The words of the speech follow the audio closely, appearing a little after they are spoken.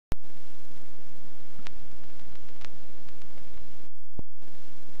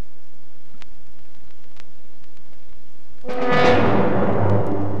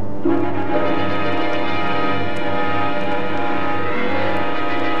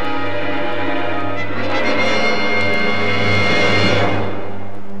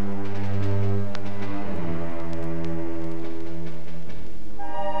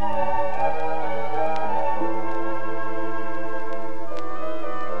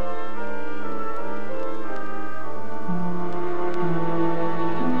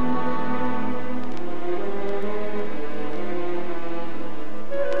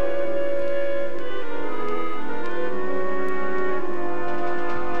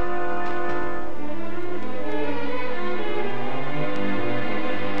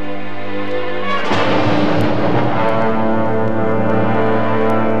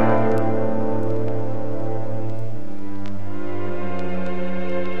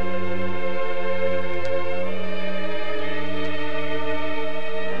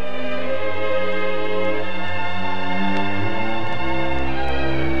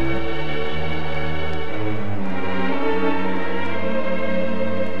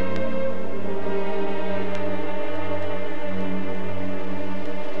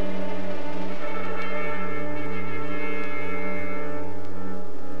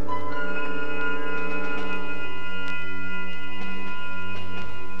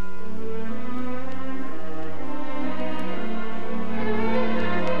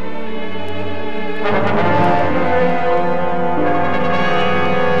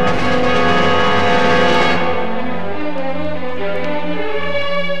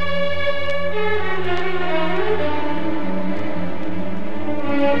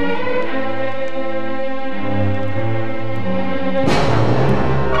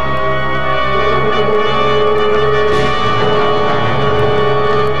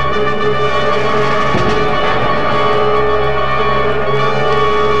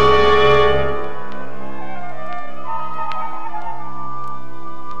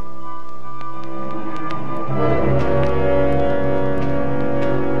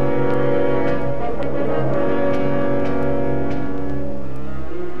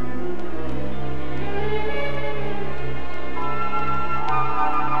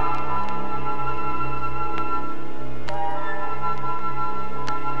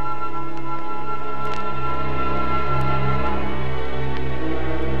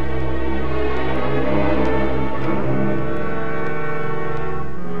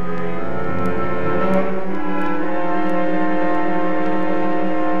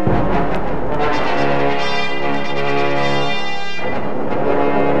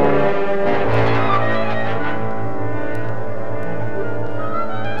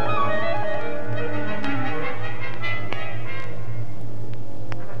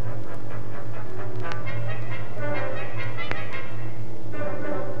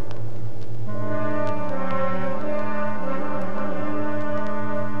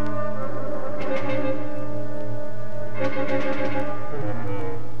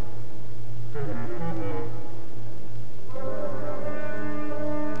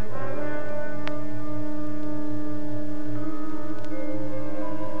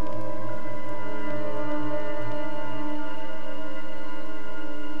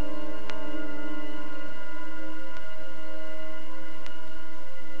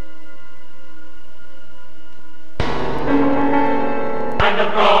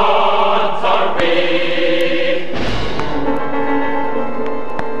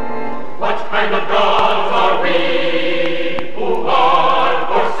kind of gods are we, who are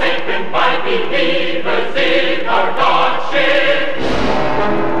forsaken by believers in our godship?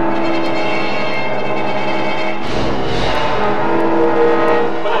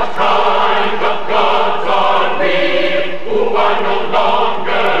 What kind of gods are we, who are no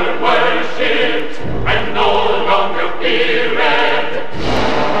longer worshipped and no longer feared?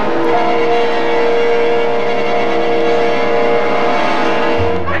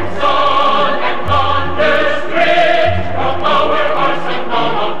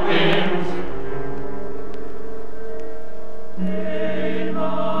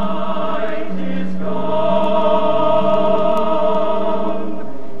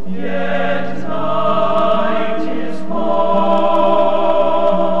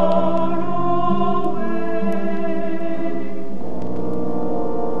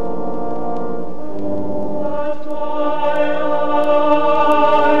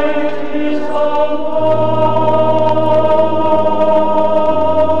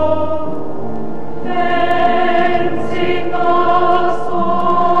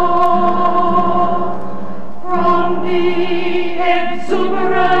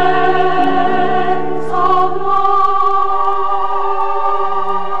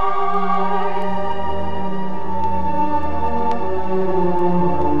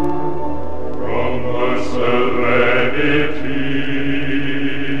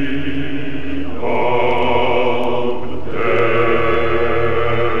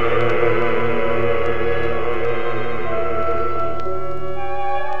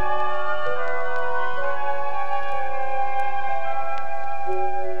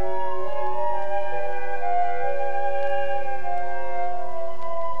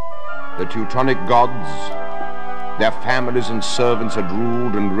 The Teutonic gods, their families and servants had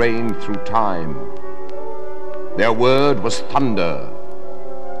ruled and reigned through time. Their word was thunder,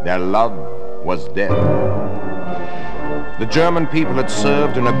 their love was death. The German people had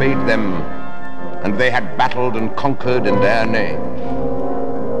served and obeyed them, and they had battled and conquered in their name.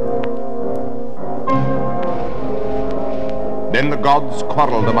 Then the gods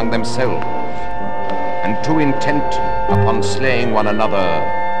quarreled among themselves, and too intent upon slaying one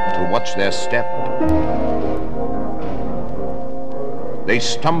another to watch their step, they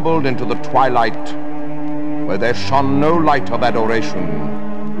stumbled into the twilight where there shone no light of adoration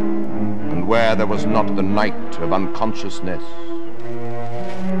and where there was not the night of unconsciousness.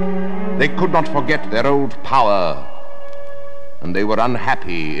 They could not forget their old power, and they were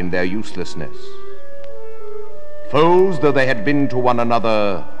unhappy in their uselessness. Foes though they had been to one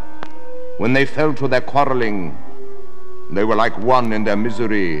another, when they fell to their quarreling, they were like one in their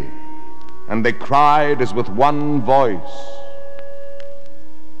misery, and they cried as with one voice.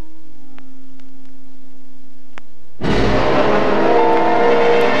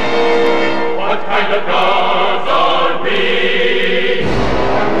 What kind of gods are we,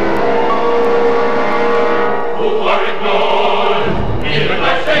 who are ignored even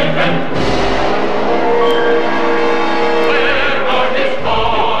by Satan? Where are his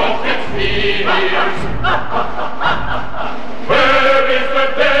thoughts and fears? Where is the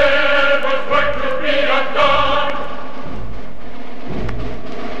devil's work to be undone?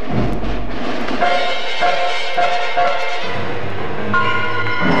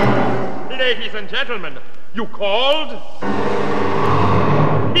 Ladies and gentlemen, you called?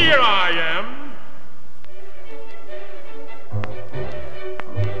 Here I am.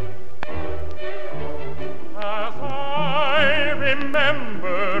 As I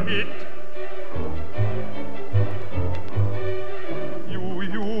remember it,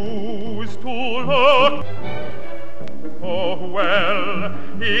 oh well,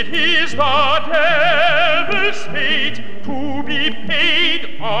 it is the devil's fate to be paid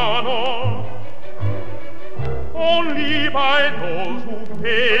honor only by those who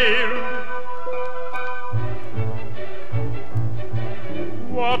failed.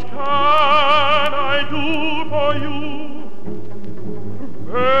 What can I do for you,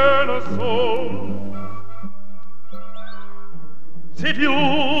 burn soul?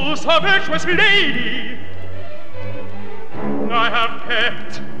 Seduce a virtuous lady, I have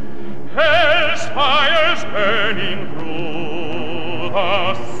kept hell's fires burning through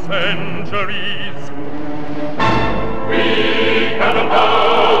the centuries. We have the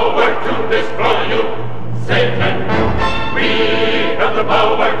power to destroy you, Satan. We have the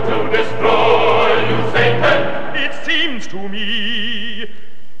power to destroy you, Satan. It seems to me,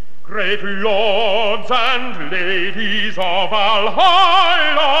 great lords and ladies of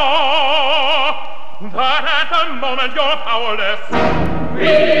Valhalla, that at the moment you're powerless. We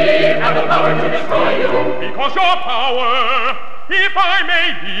have the power to destroy you, because your power if I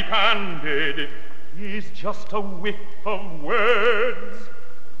may be candid, is just a whiff of words.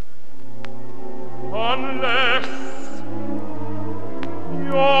 Unless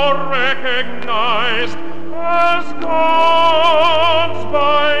you're recognized as gods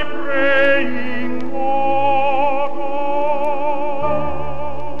by praying mortals.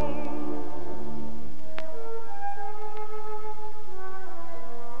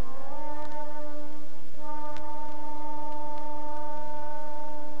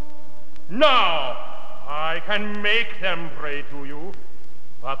 Now, I can make them pray to you,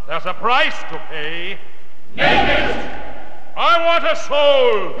 but there's a price to pay. Name it! I want a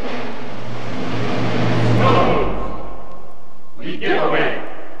soul. Souls we give away.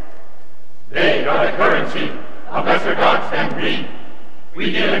 They are the currency of lesser gods than we.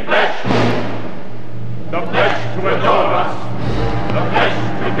 We deal in flesh. The flesh to adore us. The flesh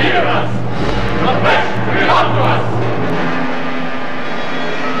to fear us. The flesh to belong to us.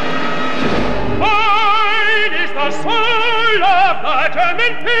 Mine is the soul of the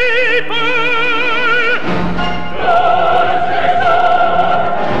German people. Yours is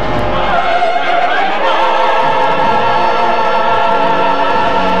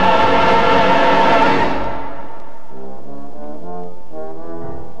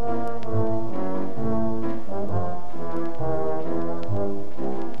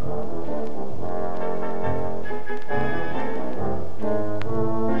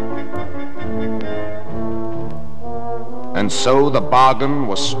And so the bargain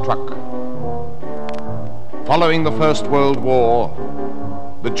was struck. Following the First World War,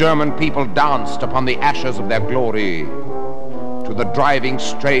 the German people danced upon the ashes of their glory to the driving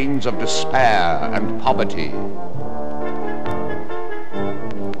strains of despair and poverty.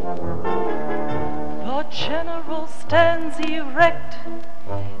 The general stands erect,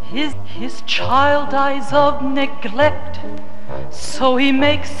 his child dies of neglect, so he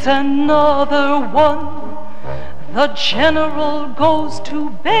makes another one. The general goes to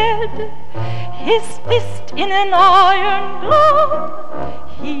bed, his fist in an iron glove.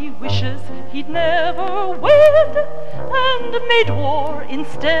 He wishes he'd never wed and made war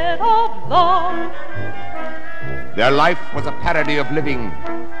instead of love. Their life was a parody of living,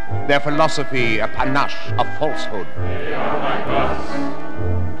 their philosophy a panache of falsehood. They are like us,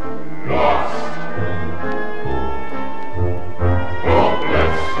 lost,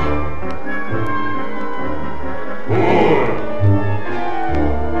 hopeless, poor,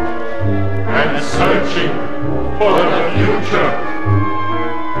 and searching for the future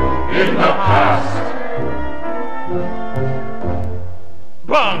in the past.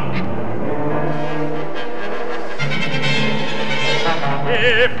 Bunk!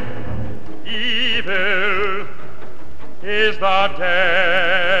 If evil is the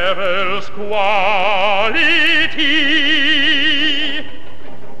devil's quality,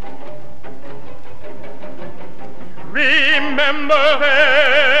 remember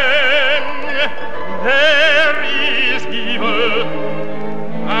then there is evil,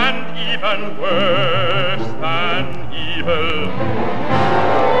 and even worse than evil.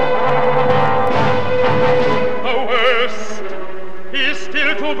 The worst is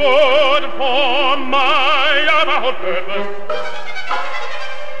still too good for my avowed purpose.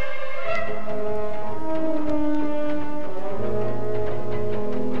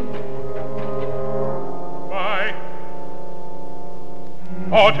 My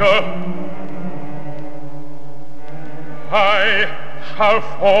order, I shall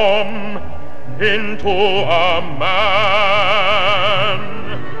form into a man,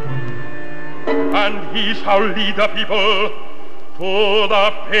 and he shall lead the people to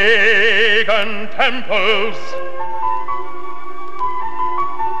the pagan temples.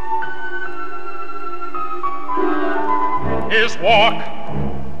 His walk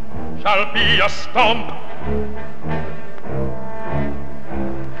shall be a stomp.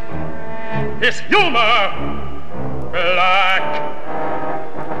 His humor black.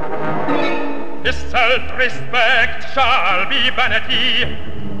 His self-respect shall be vanity.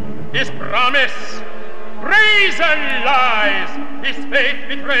 His promise brazen lies. His faith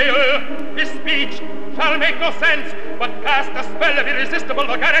betrayal. His speech shall make no sense, but cast a spell of irresistible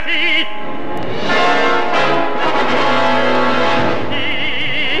vulgarity.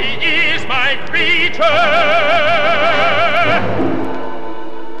 He is my creature,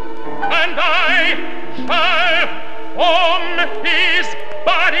 and I shall form his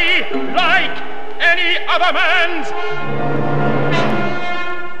body like any other man's.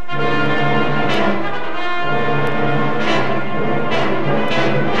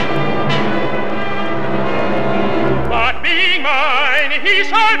 But being mine, he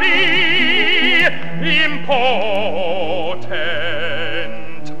shall be impotent.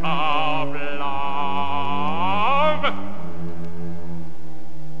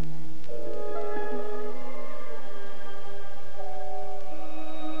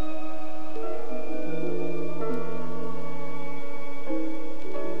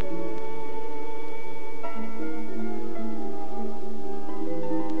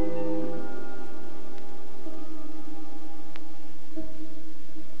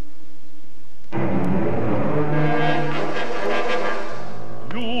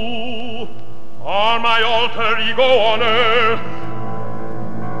 my alter ego on earth.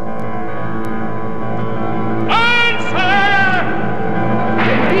 Answer!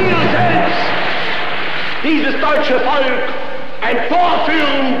 Wir selbst, dieses deutsche Volk,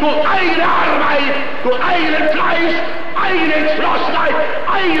 emporführen durch eigene Arbeit, durch eigenen Fleiß, eigene Entschlossenheit,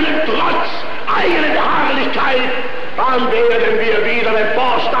 eigenen Trotz, eigene Beharrlichkeit, dann werden wir wieder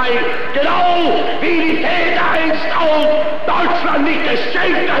emporsteigen, genau wie die Väter einst auch Deutschland nicht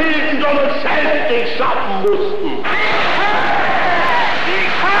geschenkt erhielten, sondern selbst schaffen mussten.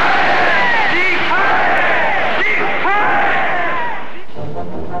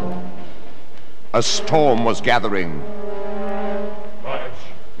 A storm was gathering.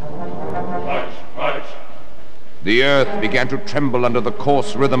 The earth began to tremble under the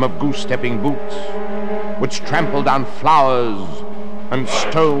coarse rhythm of goose-stepping boots, which trampled down flowers and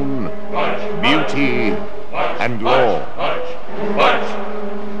stone, beauty and law.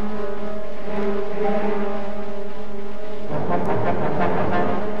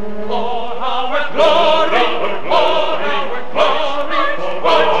 For our glory,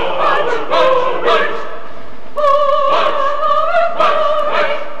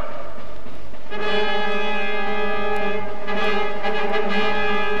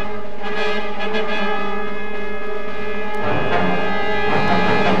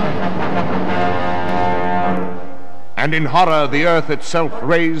 And in horror, the earth itself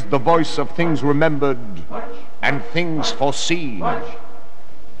raised the voice of things remembered and things foreseen. march,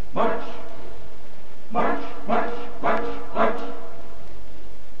 march, march, march, march, march,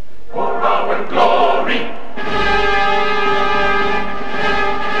 for our glory.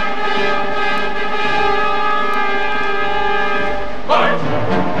 March,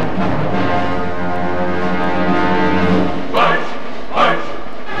 march, march.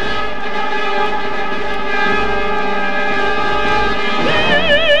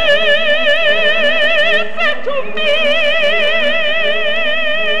 Listen to me.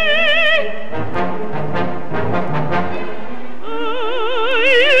 I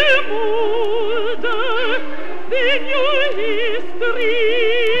am older than your history,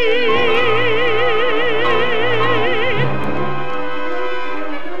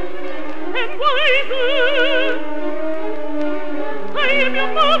 and wiser. I am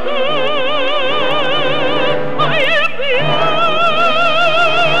your mother. I am the earth.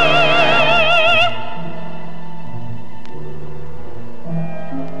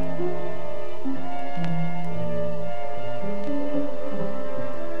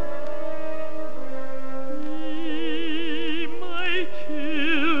 Ye, my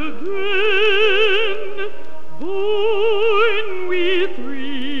children, born with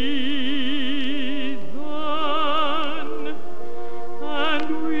reason and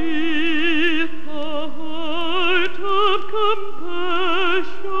with a heart of compassion,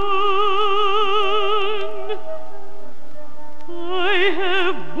 I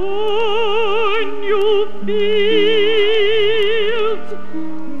have borne you fields,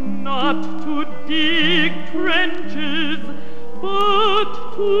 not to dig trenches, but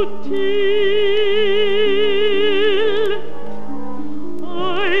to till.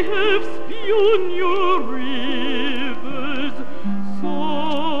 I have spun your rivers so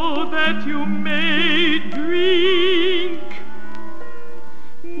that you may drink,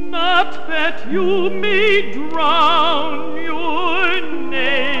 not that you may drown your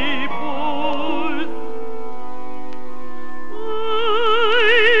neighbors. I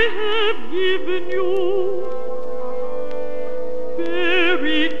have given you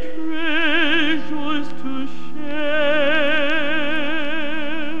buried treasures to share,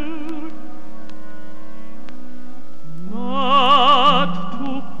 not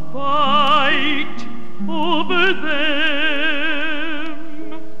to fight over them.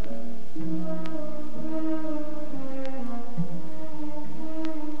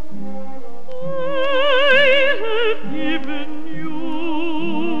 I have given you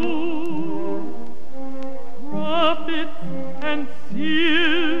prophets and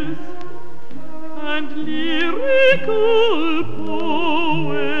seers and lyrical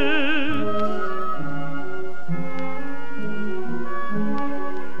poets.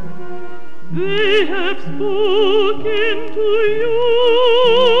 They have spoken to you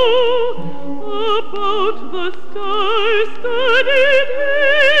about the star-studded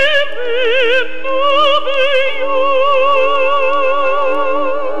heaven over you.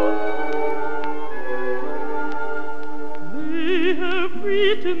 They have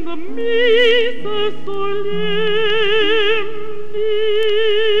written the Missa Solemnis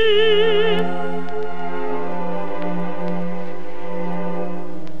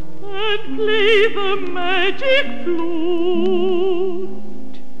and play the magic flute.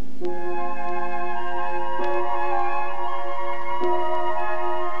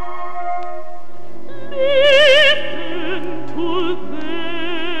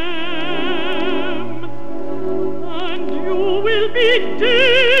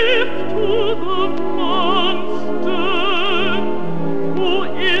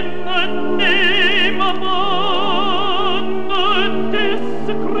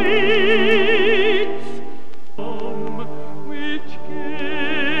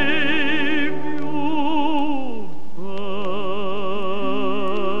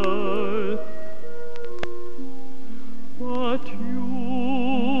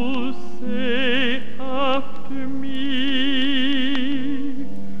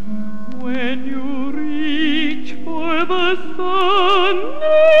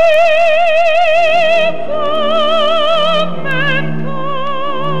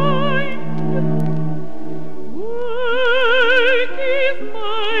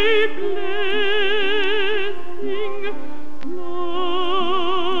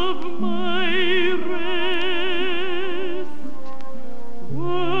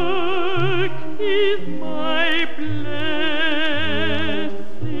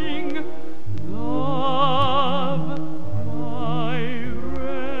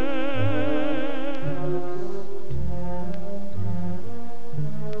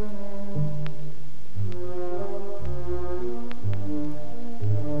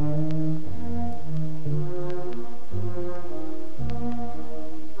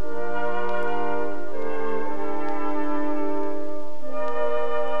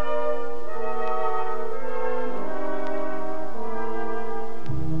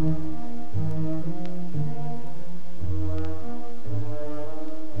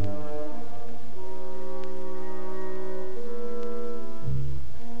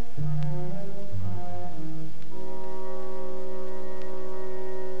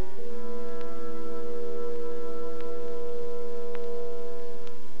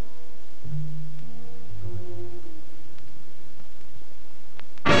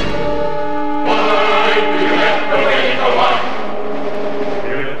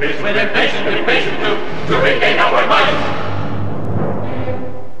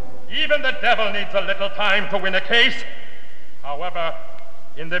 To win a case. However,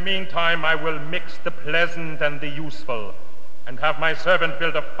 in the meantime, I will mix the pleasant and the useful, and have my servant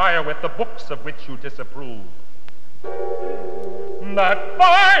build a fire with the books of which you disapprove. That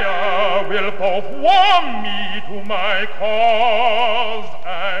fire will both warm me to my cause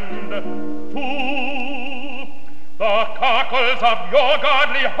and to the cockles of your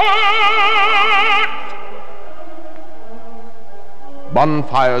godly heart.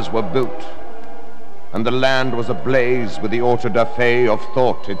 Bonfires were built, and the land was ablaze with the auto da fe of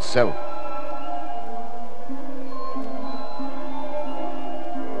thought itself.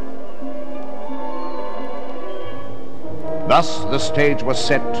 Thus the stage was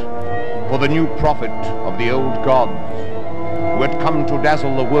set for the new prophet of the old gods, who had come to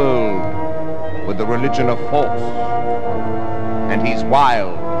dazzle the world with the religion of force, and his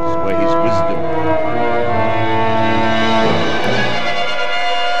wiles were his wisdom.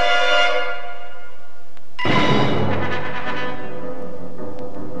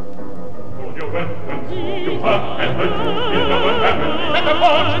 Let the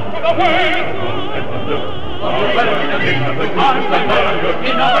force to the world!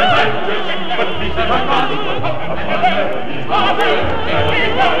 In our land, but peace is our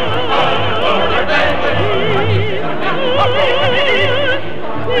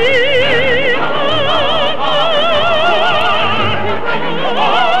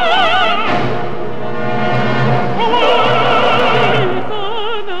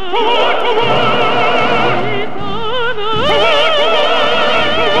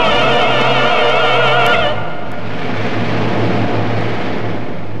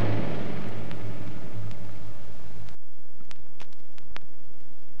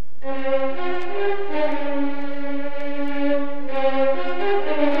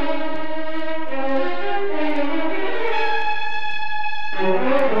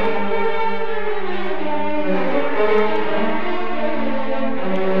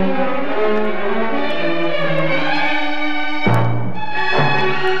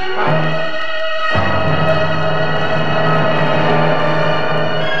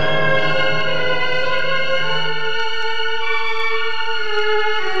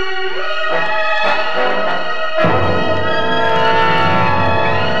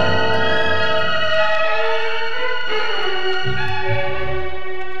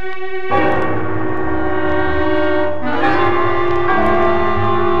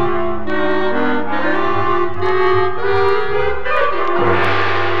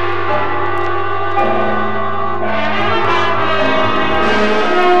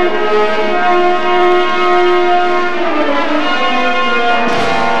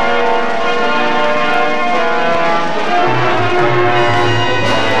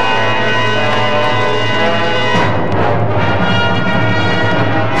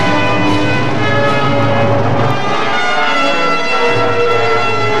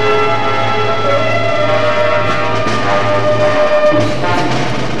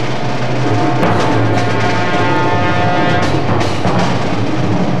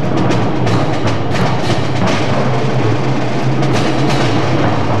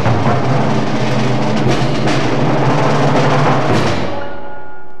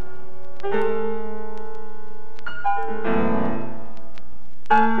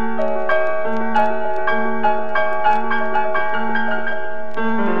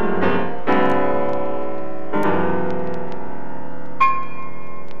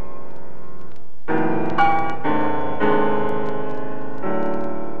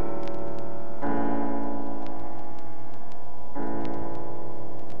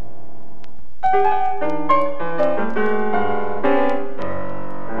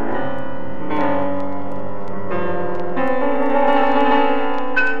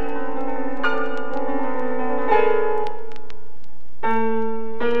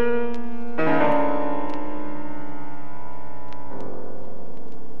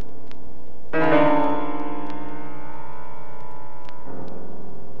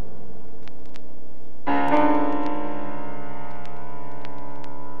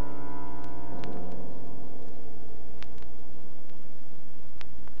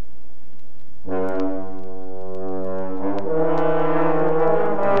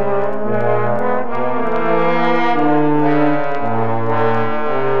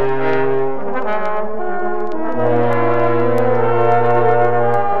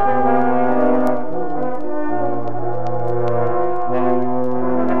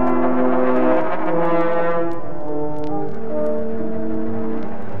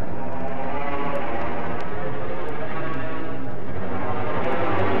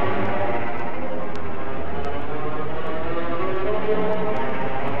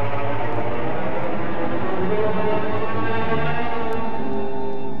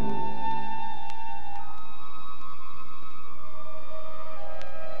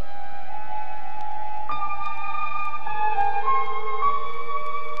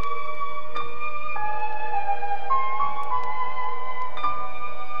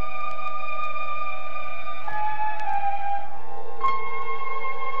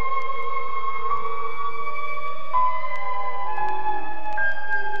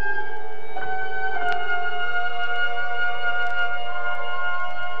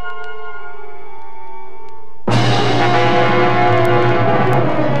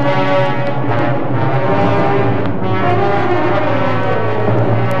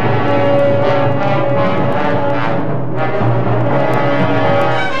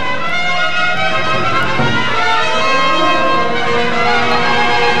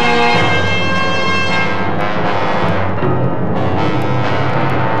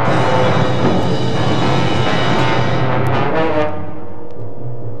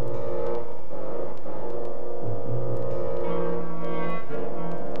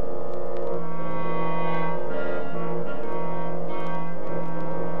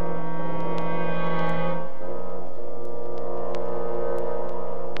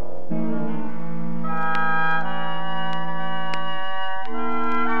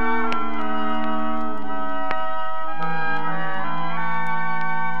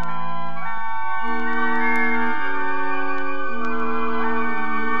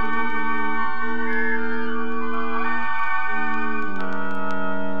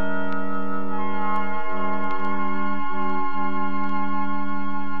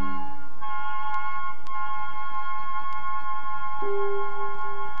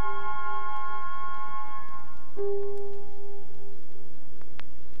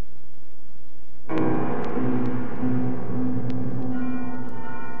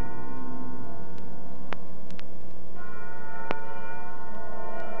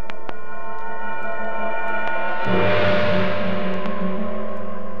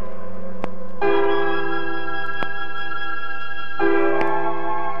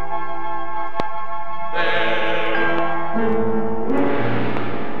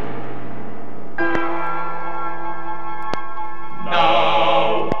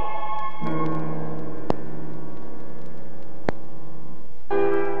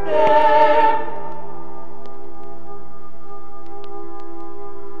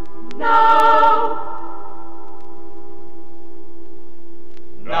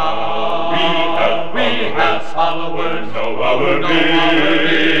followers. Know our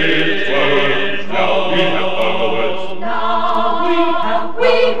rituals. Now we have followers. Now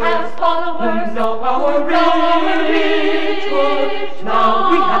we have followers. Know our rituals. Now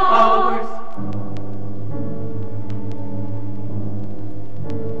we have followers.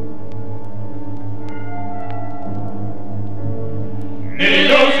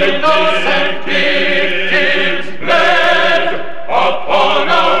 Innocent victims bled upon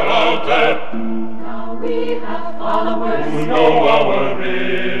our altar. Now we have followers. Who know our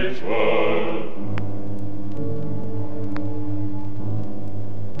ritual.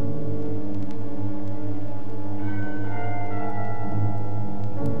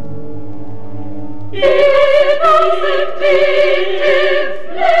 Innocent victims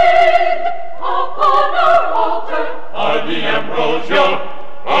laid upon our altar Are the ambrosia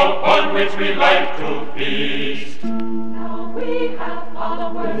upon which we like to feast. Now we have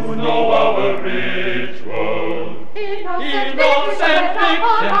followers. Who know our ritual. Innocent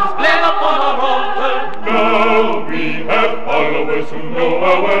victims bled upon our altar. Now we have followers who know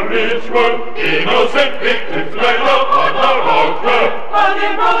our ritual. Innocent victims laid upon our altar. Are the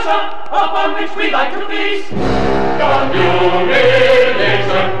ambrosia upon which we like to feast. The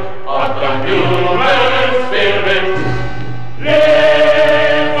humiliation of the human spirit. Live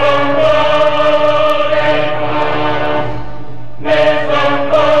on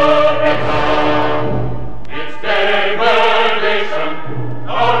its degradation,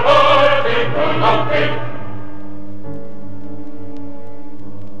 our article of faith.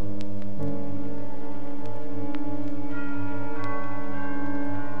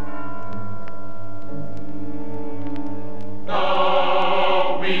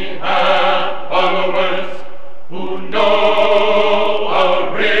 Now we have followers who know our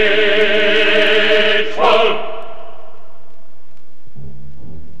ritual.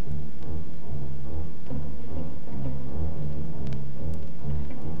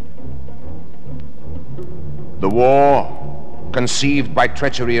 The war, conceived by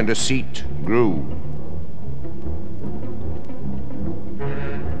treachery and deceit, grew.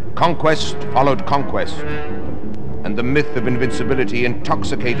 Conquest followed conquest, and the myth of invincibility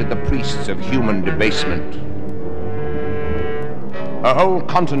intoxicated the priests of human debasement. A whole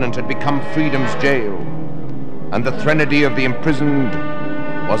continent had become freedom's jail, and the threnody of the imprisoned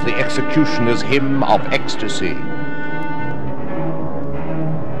was the executioner's hymn of ecstasy.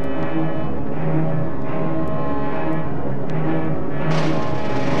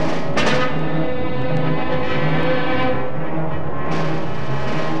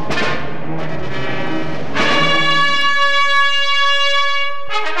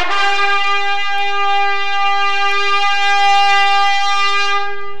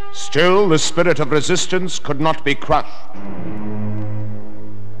 Still, the spirit of resistance could not be crushed.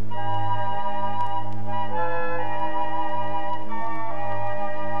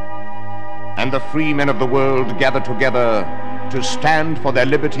 And the free men of the world gathered together to stand for their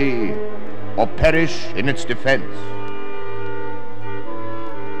liberty or perish in its defense.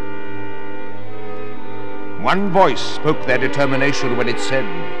 One voice spoke their determination when it said,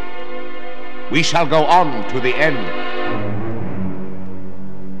 "We shall go on to the end.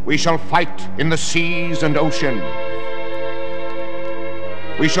 We shall fight in the seas and oceans.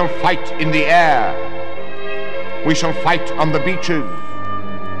 We shall fight in the air. We shall fight on the beaches.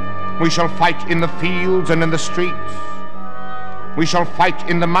 We shall fight in the fields and in the streets. We shall fight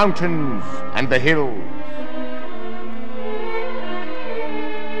in the mountains and the hills."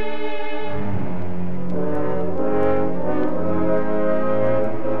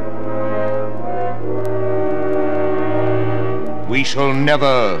 We shall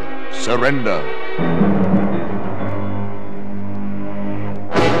never surrender.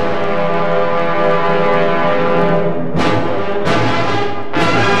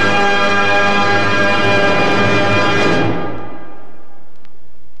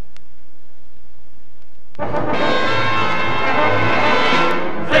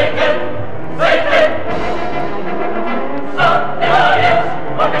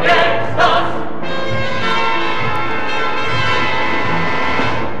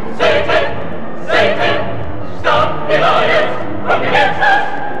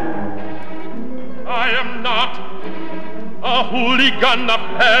 Hooligan of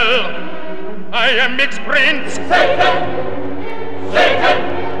hell, I am its prince. Satan! Satan!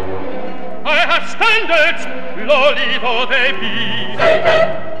 I have standards, lowly though they be. Satan!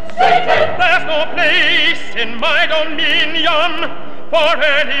 Satan! There's no place in my dominion for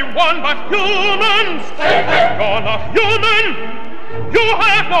anyone but humans. Satan! You're not human, you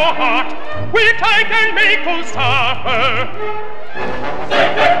have no heart, which I can make to suffer.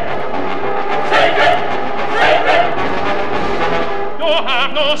 Satan! Satan! Satan!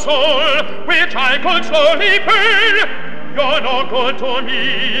 soul, which I could slowly burn. You're no good to me,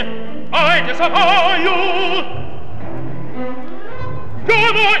 I disavow you.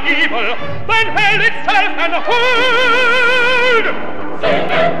 You're more evil than hell itself and herd.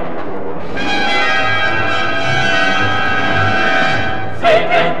 Satan!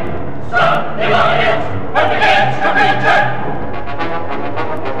 Satan! Stop the alliance and against the creature!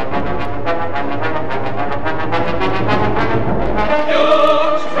 You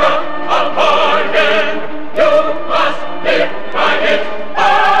struck a bargain. You must live by it.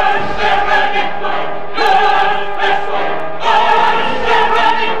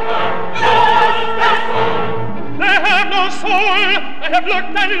 I have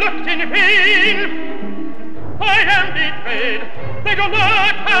looked and looked in vain. I am betrayed. They do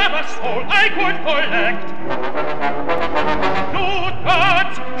not have a soul I could collect. You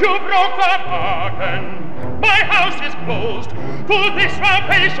gods, you broke the bargain. My house is closed to this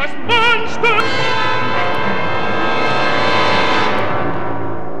rapacious monster.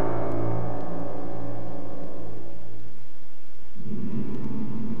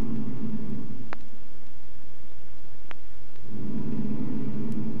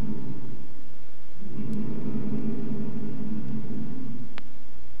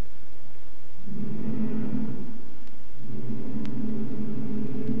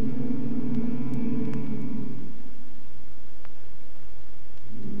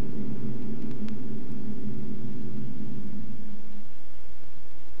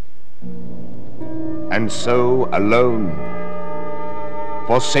 And so, alone,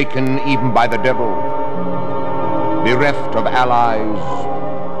 forsaken even by the devil, bereft of allies,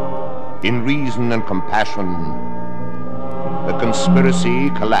 in reason and compassion, the conspiracy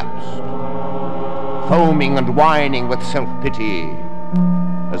collapsed, foaming and whining with self-pity,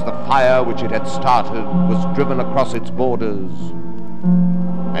 as the fire which it had started was driven across its borders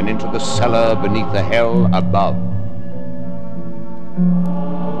and into the cellar beneath the hell above.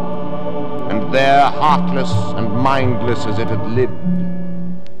 And there, heartless and mindless as it had lived,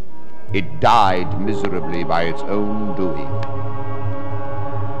 it died miserably by its own doing.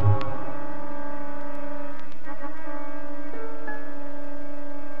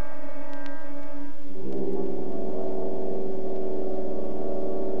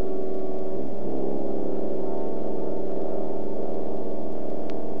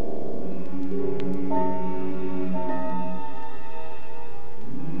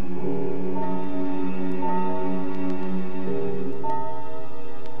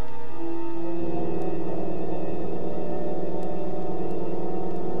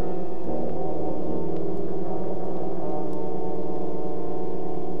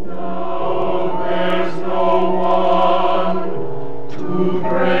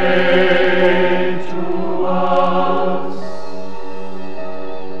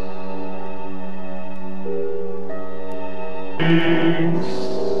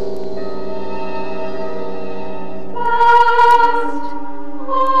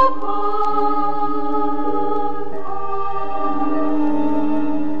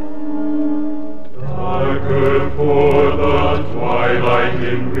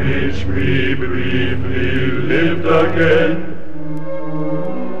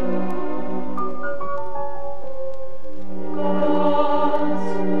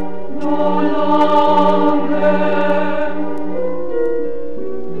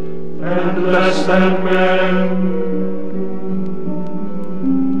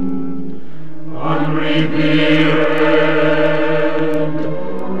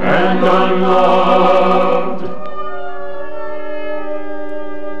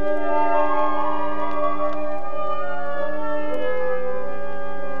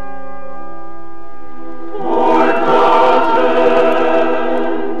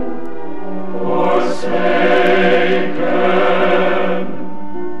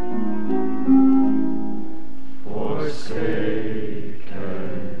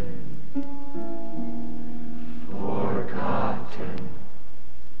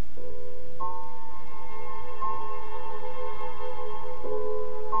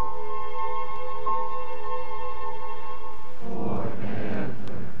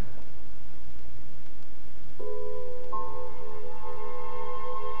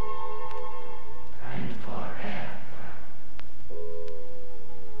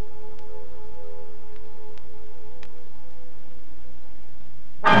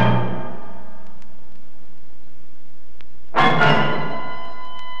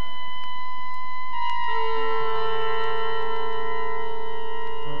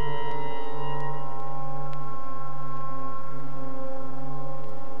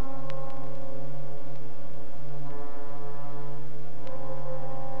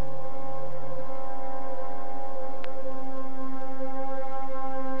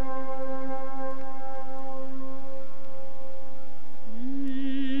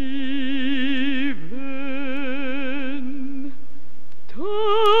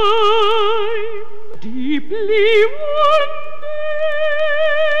 only wounded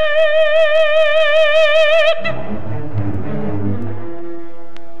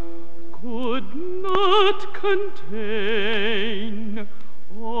could not contain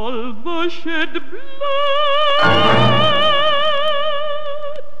all the shed blood.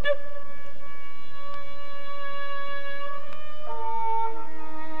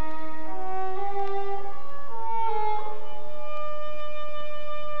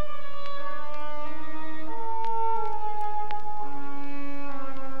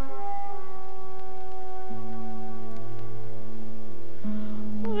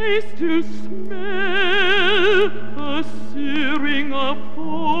 I still smell the searing of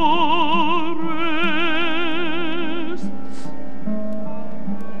forests.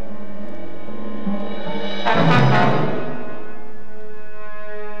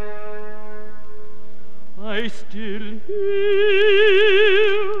 I still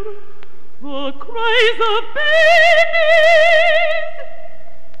hear the cries of babies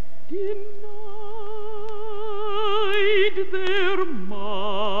denied their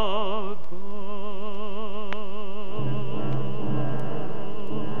mother.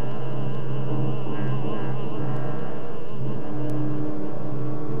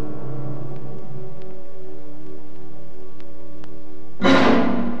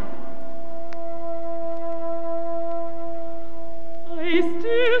 I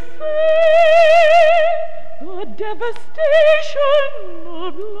still see the devastation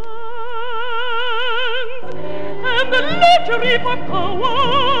of lands and the lottery for power.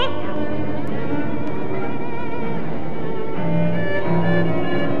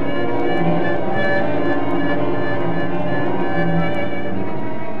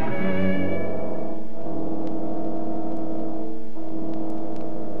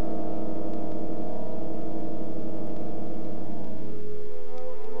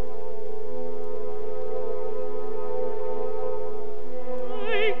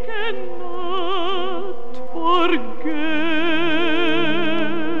 I cannot forget.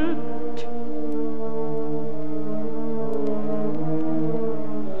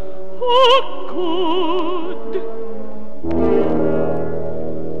 Who could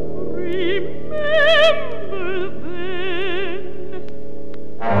remember then?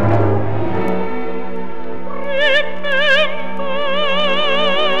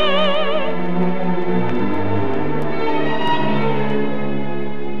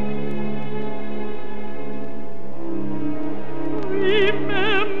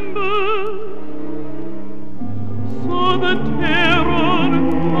 Remember, so the terror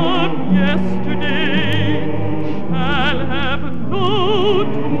of yesterday shall have no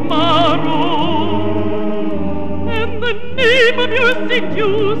tomorrow, and the name of your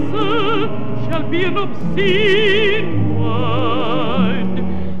seducer shall be an obscene one,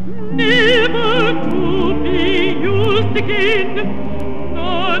 never to be used again,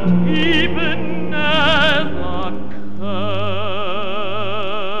 not even as a curse.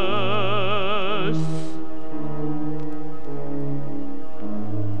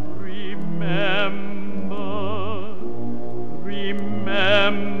 Remember,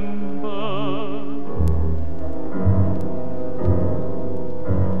 remember.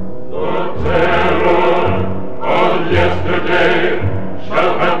 The terror of yesterday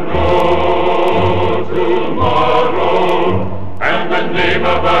shall have no tomorrow, and the name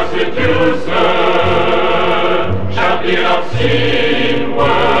of our seducer shall be obscene.